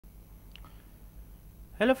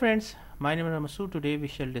Hello friends, my name is Masood. Today we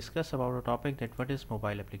shall discuss about a topic that what is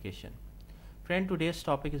mobile application. Friend, today's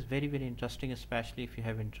topic is very interesting, especially if you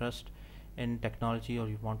have interest in technology or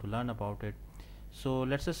you want to learn about it. So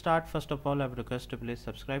let's start. First of all, I would request to please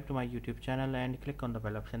subscribe to my YouTube channel and click on the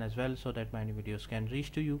bell option as well so that my new videos can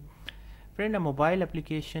reach to you. Friend, a mobile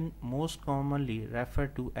application, most commonly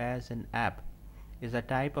referred to as an app, is a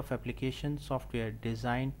type of application software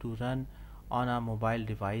designed to run on a mobile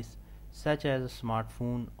device such as a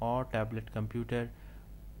smartphone or tablet computer.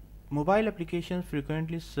 Mobile applications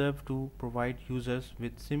frequently serve to provide users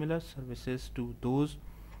with similar services to those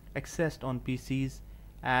accessed on PCs.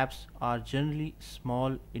 Apps are generally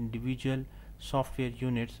small individual software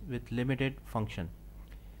units with limited function.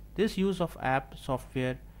 This use of app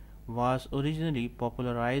software was originally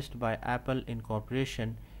popularized by Apple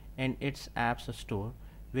Incorporation and its Apps Store,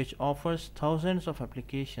 which offers thousands of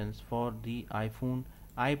applications for the iPhone,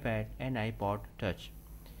 iPad, and iPod Touch.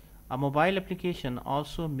 A mobile application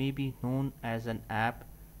also may be known as an app,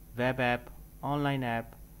 web app, online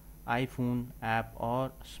app, iPhone app,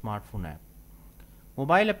 or smartphone app.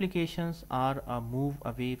 Mobile applications are a move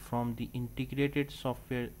away from the integrated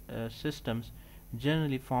software systems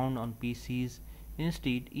generally found on PCs.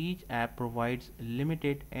 Instead, each app provides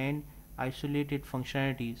limited and isolated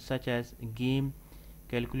functionality such as game,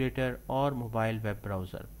 calculator, or mobile web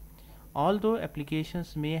browser. Although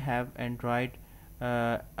applications may have Android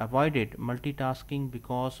avoided multitasking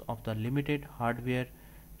because of the limited hardware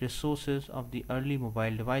resources of the early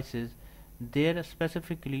mobile devices, their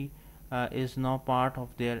specifically is now part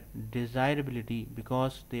of their desirability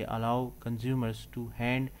because they allow consumers to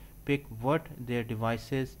hand pick what their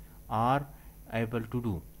devices are able to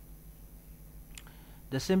do.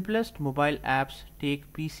 The simplest mobile apps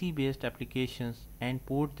take PC based applications and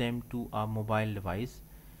port them to a mobile device.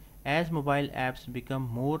 As mobile apps become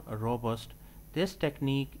more robust, this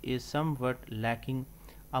technique is somewhat lacking.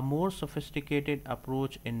 A more sophisticated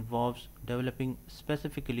approach involves developing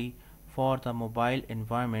specifically for the mobile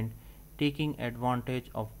environment, taking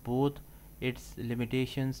advantage of both its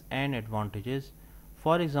limitations and advantages.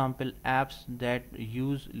 For example, apps that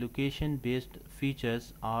use location based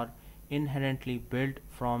features are inherently built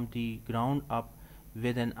from the ground up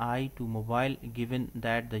with an eye to mobile, given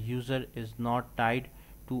that the user is not tied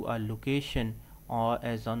to a location or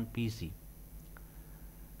as on PC.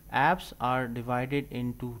 Apps are divided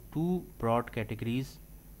into two broad categories: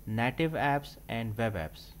 native apps and web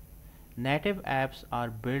apps. Native apps are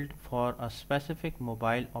built for a specific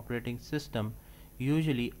mobile operating system,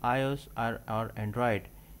 usually iOS or Android.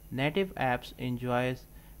 Native apps enjoys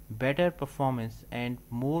better performance and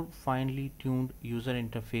more finely tuned user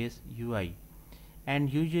interface UI,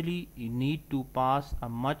 and usually you need to pass a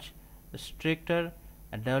much stricter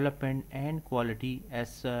development and quality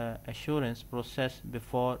assurance process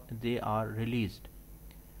before they are released.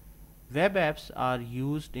 Web apps are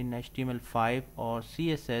used in HTML5 or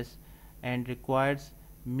CSS and requires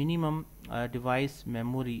minimum device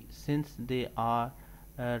memory since they are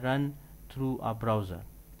run through a browser.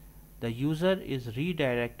 The user is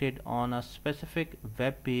redirected on a specific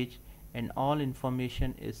web page and all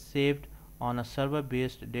information is saved on a server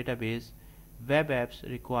based database. Web apps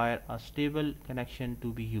require a stable connection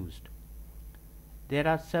to be used. There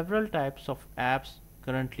are several types of apps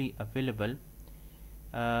currently available.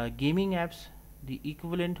 Gaming apps, the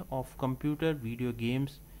equivalent of computer video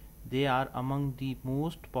games, they are among the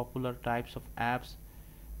most popular types of apps.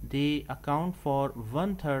 They account for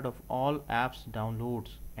one third of all apps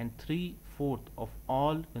downloads and three-fourths of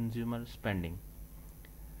all consumer spending.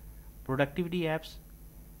 Productivity apps,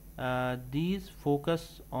 these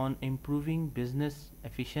focus on improving business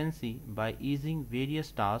efficiency by easing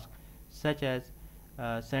various tasks such as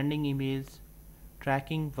sending emails,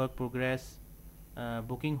 tracking work progress,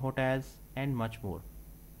 booking hotels, and much more.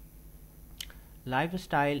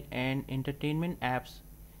 Lifestyle and entertainment apps,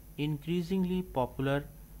 increasingly popular,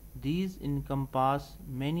 these encompass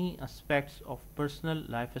many aspects of personal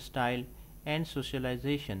lifestyle and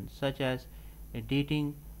socialization, such as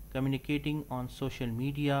dating, communicating on social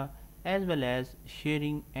media, as well as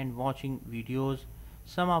sharing and watching videos.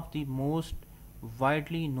 Some of the most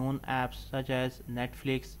widely known apps, such as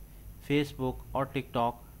Netflix, Facebook, or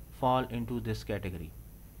TikTok, fall into this category.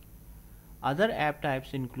 Other app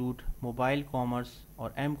types include mobile commerce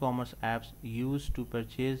or m-commerce apps used to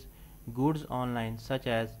purchase goods online such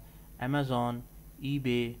as Amazon,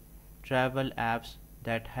 eBay, travel apps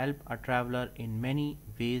that help a traveler in many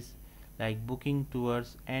ways like booking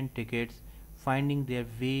tours and tickets, finding their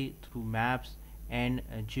way through maps and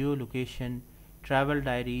geolocation, travel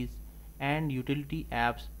diaries, and utility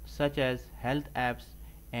apps such as health apps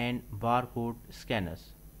and barcode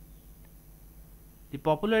scanners. The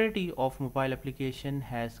popularity of mobile application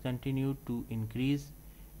has continued to increase.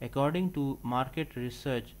 According to market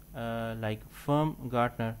research like firm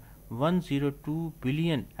Gartner, 102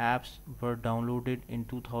 billion apps were downloaded in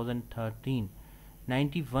 2013.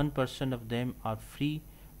 91% of them are free,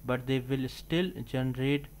 but they will still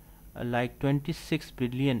generate like 26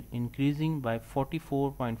 billion, increasing by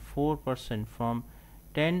 44.4% from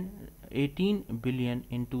 18 billion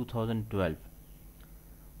in 2012.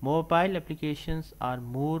 Mobile applications are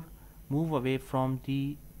more move away from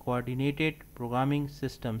the coordinated programming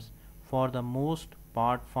systems for the most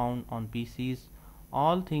part found on PCs.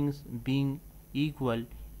 All things being equal,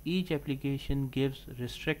 each application gives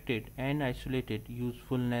restricted and isolated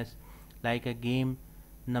usefulness like a game,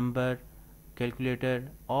 number, calculator,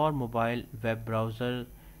 or mobile web browser,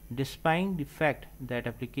 despite the fact that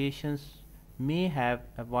applications may have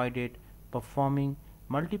avoided performing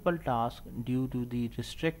multiple tasks due to the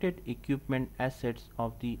restricted equipment assets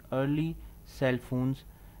of the early cell phones.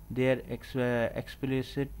 Their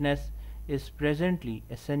explicitness is presently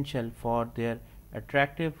essential for their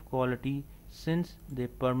attractive quality since they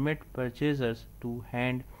permit purchasers to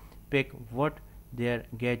hand pick what their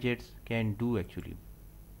gadgets can do actually.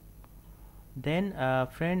 Then,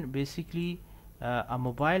 friend, basically, a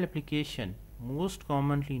mobile application, most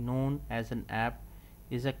commonly known as an app,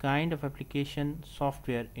 is a kind of application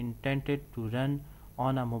software intended to run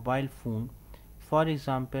on a mobile phone, for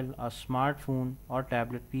example, a smartphone or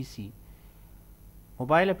tablet PC.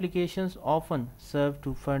 Mobile applications often serve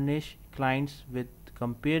to furnish clients with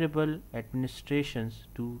comparable administrations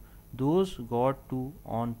to those got to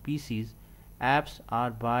on PCs. Apps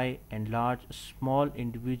are by and large small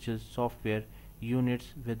individual software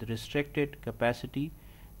units with restricted capacity.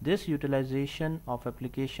 This utilization of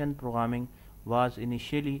application programming was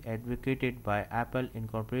initially advocated by Apple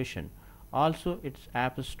Incorporation. Also, its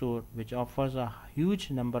App Store, which offers a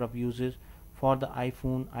huge number of uses for the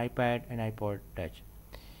iPhone, iPad, and iPod Touch.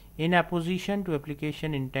 In opposition to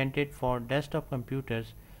applications intended for desktop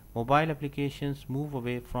computers, mobile applications move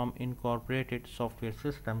away from incorporated software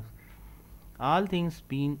systems. All things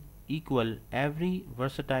being equal, every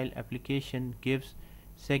versatile application gives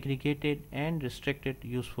segregated and restricted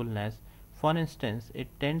usefulness. For instance, it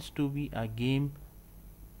tends to be a game,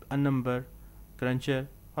 a number cruncher,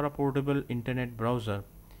 or a portable internet browser.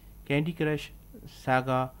 Candy Crush,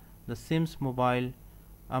 Saga, The Sims Mobile,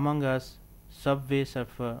 Among Us, Subway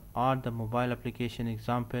Surfer are the mobile application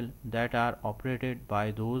example that are operated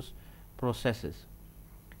by those processes.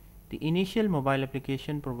 The initial mobile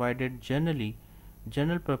application provided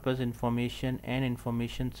general purpose information and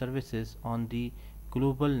information services on the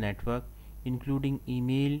global network, including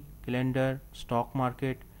email, calendar, stock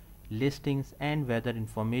market, listings, and weather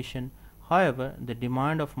information. However, the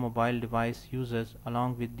demand of mobile device users,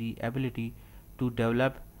 along with the ability to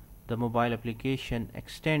develop the mobile application,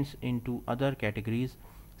 extends into other categories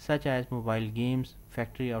such as mobile games,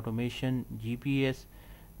 factory automation, GPS.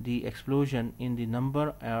 The explosion in the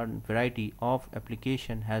number and variety of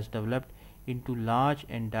application has developed into large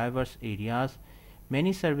and diverse areas.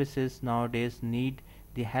 Many services nowadays need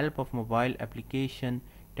the help of mobile application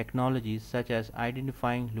technologies such as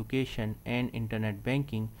identifying location and internet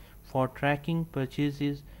banking for tracking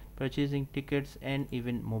purchases, purchasing tickets, and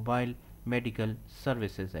even mobile medical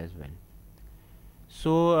services as well.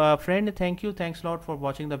 So friend, thank you, thanks a lot for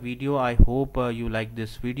watching the video. I hope you like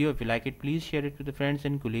this video. If you like it, please share it with the friends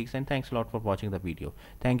and colleagues, and thanks a lot for watching the video.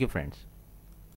 Thank you, friends.